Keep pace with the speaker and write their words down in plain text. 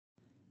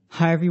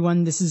Hi,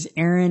 everyone. This is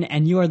Aaron,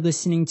 and you are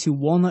listening to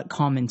Walnut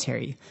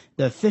Commentary,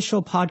 the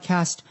official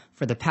podcast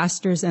for the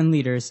pastors and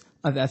leaders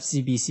of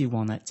FCBC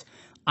Walnut.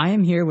 I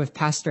am here with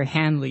Pastor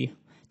Hanley,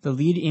 the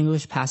lead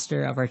English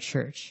pastor of our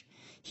church.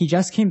 He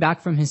just came back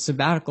from his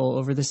sabbatical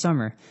over the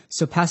summer.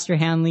 So, Pastor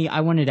Hanley,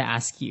 I wanted to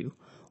ask you,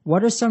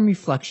 what are some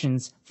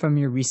reflections from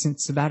your recent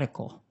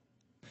sabbatical?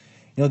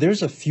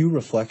 There's a few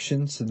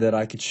reflections that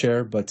I could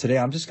share, but today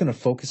I'm just going to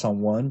focus on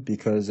one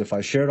because if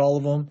I shared all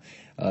of them,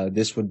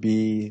 this would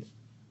be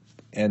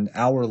an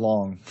hour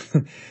long.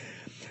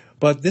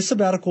 But this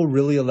sabbatical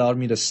really allowed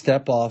me to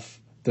step off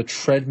the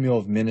treadmill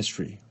of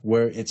ministry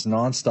where it's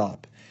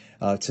nonstop,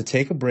 to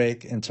take a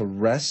break and to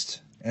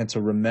rest and to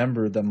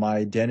remember that my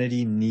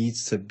identity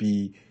needs to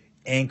be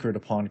anchored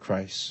upon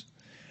Christ.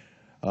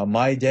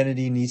 My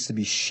identity needs to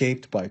be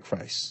shaped by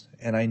Christ,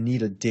 and I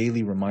need a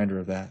daily reminder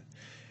of that.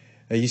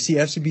 You see,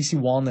 FCBC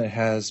Walnut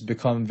has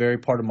become very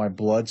part of my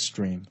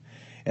bloodstream,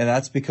 and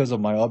that's because of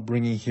my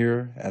upbringing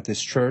here at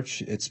this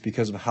church. It's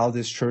because of how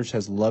this church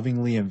has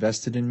lovingly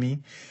invested in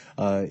me.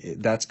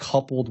 That's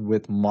coupled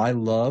with my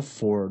love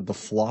for the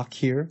flock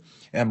here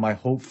and my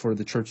hope for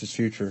the church's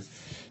future.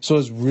 So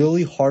it's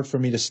really hard for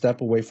me to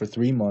step away for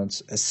 3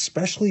 months,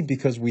 especially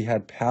because we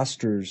had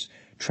pastors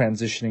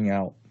transitioning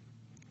out.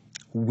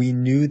 We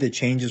knew the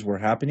changes were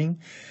happening,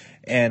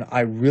 and I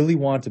really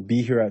wanted to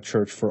be here at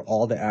church for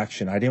all the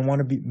action. I didn't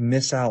want to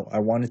miss out. I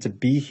wanted to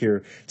be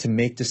here to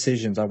make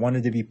decisions. I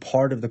wanted to be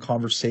part of the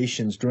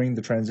conversations during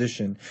the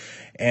transition.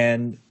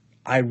 And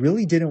I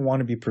really didn't want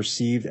to be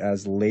perceived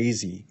as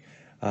lazy.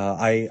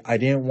 I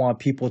didn't want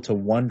people to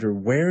wonder,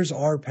 where's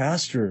our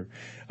pastor?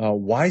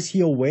 Why is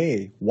he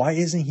away? Why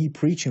isn't he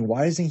preaching?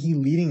 Why isn't he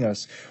leading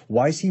us?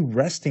 Why is he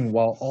resting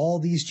while all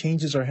these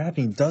changes are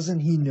happening? Doesn't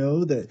he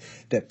know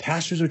that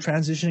pastors are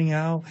transitioning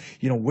out?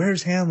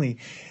 Where's Hanley?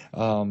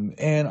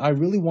 And I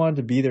really wanted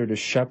to be there to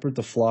shepherd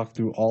the flock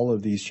through all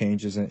of these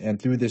changes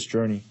and through this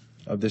journey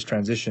of this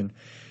transition.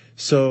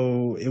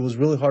 So it was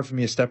really hard for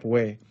me to step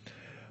away.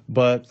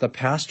 But the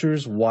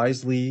pastors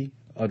wisely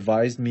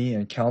advised me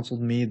and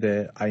counseled me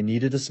that I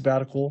needed a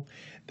sabbatical,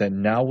 that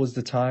now was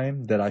the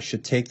time, that I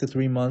should take the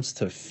 3 months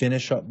to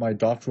finish up my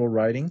doctoral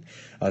writing,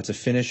 to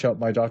finish up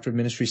my doctorate of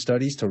ministry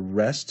studies, to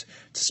rest,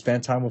 to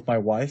spend time with my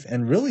wife,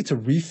 and really to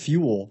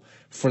refuel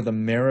for the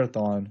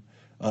marathon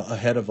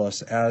ahead of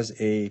us as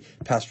a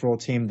pastoral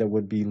team that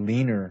would be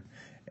leaner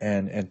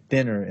and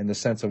thinner in the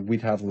sense of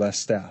we'd have less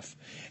staff.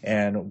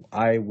 And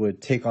I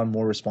would take on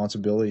more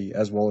responsibility,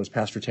 as well as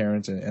Pastor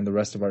Terrence and the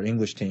rest of our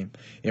English team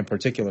in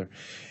particular.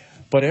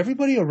 But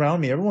everybody around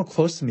me, everyone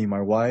close to me,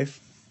 my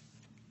wife,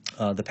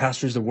 the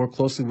pastors that work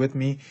closely with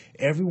me,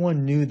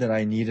 everyone knew that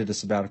I needed a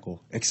sabbatical,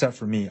 except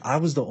for me. I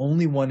was the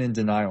only one in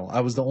denial.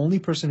 I was the only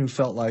person who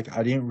felt like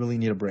I didn't really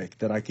need a break,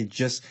 that I could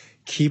just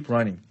keep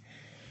running.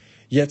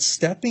 Yet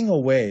stepping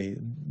away,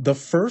 the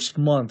first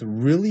month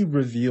really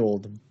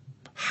revealed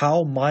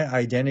how my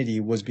identity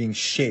was being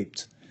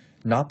shaped,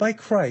 not by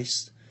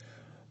Christ,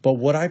 but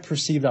what I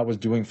perceived I was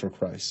doing for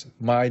Christ.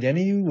 My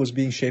identity was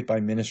being shaped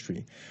by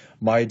ministry.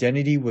 My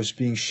identity was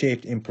being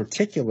shaped in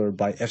particular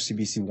by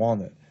FCBC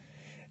Walnut.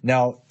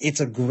 Now, it's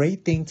a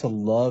great thing to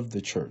love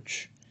the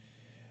church,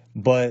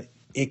 but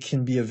it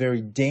can be a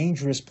very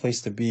dangerous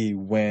place to be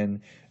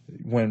when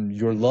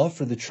your love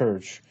for the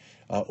church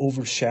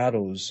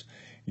overshadows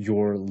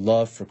your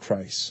love for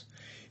Christ.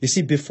 You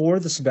see, before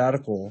the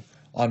sabbatical,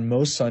 on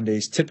most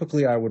Sundays,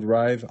 typically I would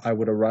arrive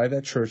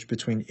at church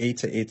between 8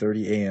 to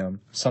 8:30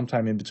 a.m.,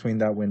 sometime in between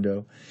that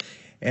window,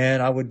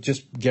 and I would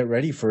just get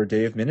ready for a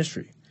day of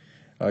ministry.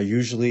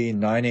 Usually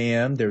 9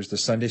 a.m., there's the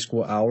Sunday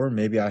school hour.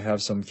 Maybe I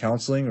have some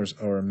counseling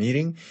or a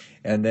meeting.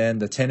 And then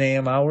the 10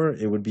 a.m. hour,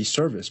 it would be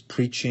service,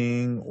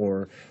 preaching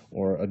or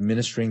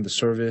administering the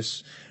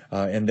service,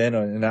 and then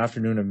an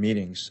afternoon of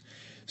meetings.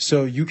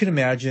 So you can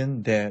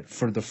imagine that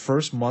for the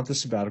first month of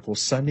sabbatical,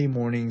 Sunday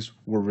mornings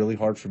were really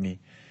hard for me.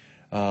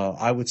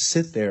 I would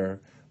sit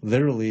there,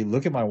 literally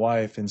look at my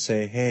wife and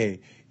say, hey,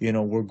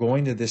 we're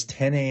going to this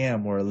 10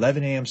 a.m. or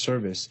 11 a.m.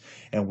 service,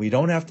 and we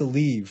don't have to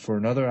leave for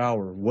another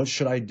hour. What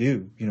should I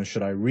do?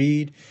 Should I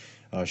read?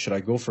 Should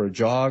I go for a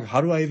jog?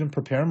 How do I even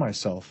prepare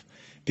myself?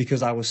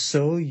 Because I was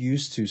so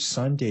used to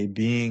Sunday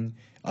being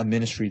a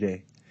ministry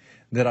day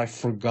that I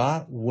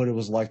forgot what it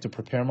was like to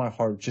prepare my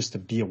heart just to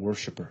be a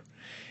worshiper.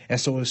 And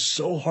so it was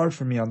so hard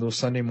for me on those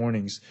Sunday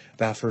mornings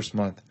that first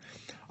month.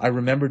 I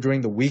remember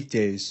during the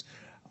weekdays,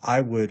 I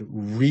would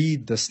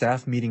read the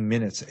staff meeting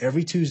minutes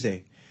every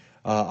Tuesday.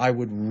 I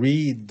would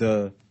read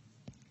the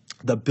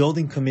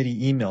building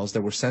committee emails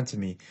that were sent to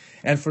me.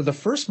 And for the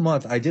first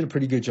month, I did a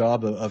pretty good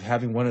job of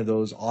having one of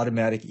those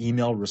automatic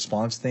email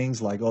response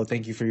things like, oh,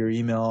 thank you for your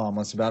email, I'm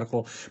on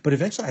sabbatical. But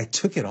eventually I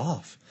took it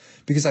off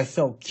because I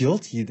felt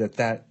guilty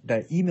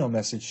that email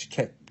message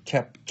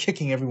kept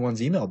kicking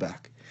everyone's email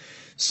back.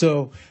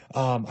 So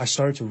I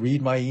started to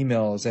read my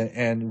emails,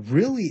 and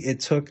really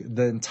it took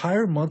the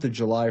entire month of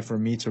July for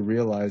me to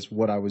realize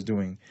what I was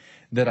doing,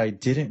 that I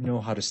didn't know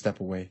how to step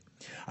away.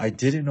 I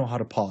didn't know how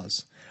to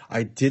pause.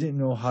 I didn't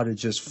know how to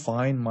just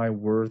find my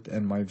worth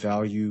and my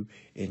value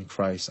in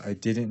Christ. I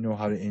didn't know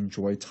how to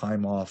enjoy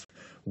time off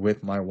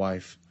with my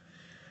wife.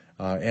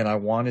 And I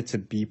wanted to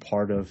be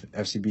part of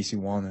FCBC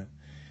Walnut.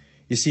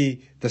 You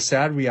see, the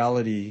sad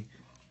reality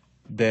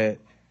that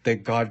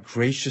God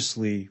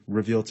graciously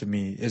revealed to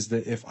me is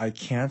that if I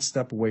can't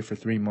step away for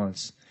 3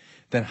 months,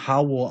 then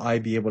how will I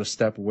be able to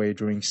step away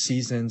during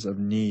seasons of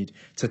need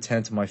to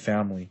tend to my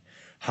family?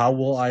 How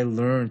will I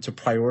learn to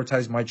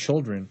prioritize my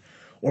children?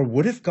 Or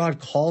what if God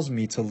calls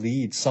me to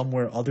lead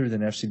somewhere other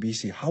than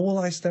FCBC? How will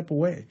I step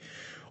away?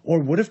 Or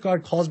what if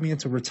God calls me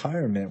into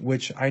retirement,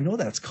 which I know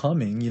that's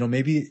coming,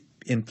 maybe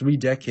in 3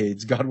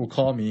 decades, God will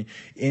call me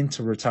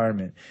into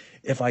retirement.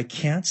 If I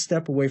can't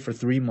step away for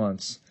 3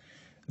 months,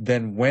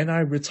 then when I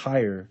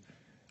retire,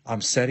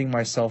 I'm setting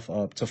myself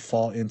up to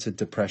fall into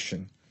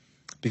depression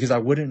because I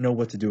wouldn't know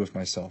what to do with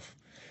myself.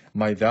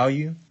 My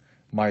value,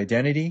 my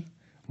identity,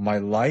 my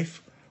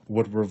life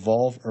would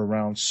revolve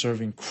around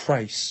serving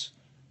Christ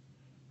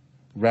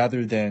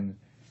rather than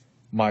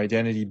my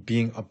identity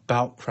being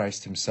about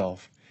Christ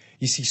himself.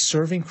 You see,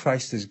 serving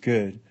Christ is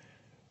good,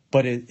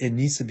 but it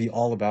needs to be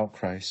all about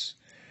Christ.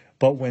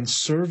 But when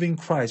serving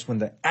Christ, when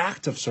the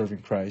act of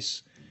serving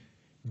Christ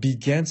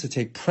begins to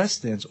take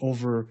precedence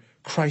over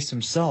Christ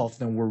himself,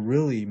 then we're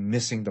really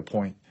missing the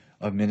point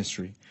of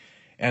ministry.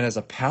 And as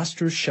a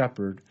pastor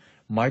shepherd,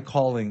 my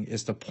calling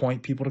is to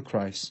point people to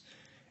Christ.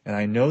 And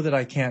I know that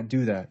I can't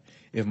do that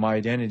if my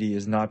identity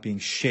is not being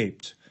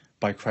shaped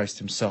by Christ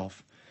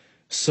himself.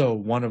 So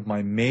one of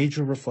my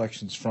major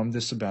reflections from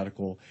this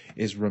sabbatical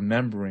is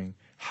remembering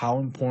how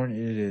important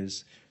it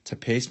is to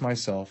pace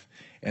myself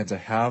and to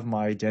have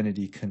my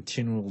identity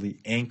continually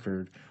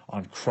anchored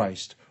on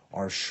Christ,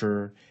 our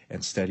sure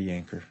and steady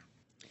anchor.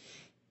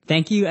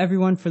 Thank you,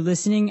 everyone, for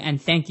listening,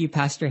 and thank you,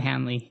 Pastor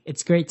Hanley.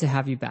 It's great to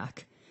have you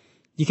back.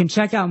 You can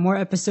check out more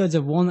episodes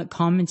of Walnut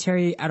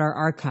Commentary at our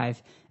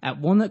archive at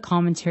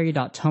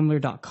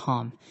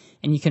walnutcommentary.tumblr.com,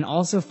 and you can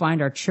also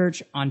find our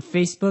church on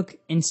Facebook,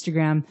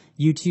 Instagram,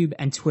 YouTube,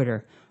 and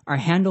Twitter. Our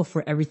handle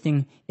for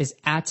everything is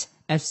at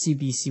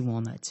FCBC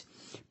Walnut.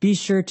 Be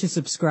sure to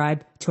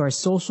subscribe to our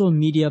social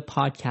media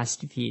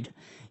podcast feed.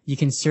 You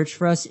can search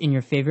for us in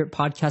your favorite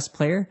podcast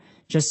player.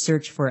 Just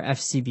search for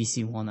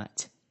FCBC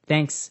Walnut.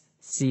 Thanks.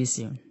 See you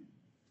soon.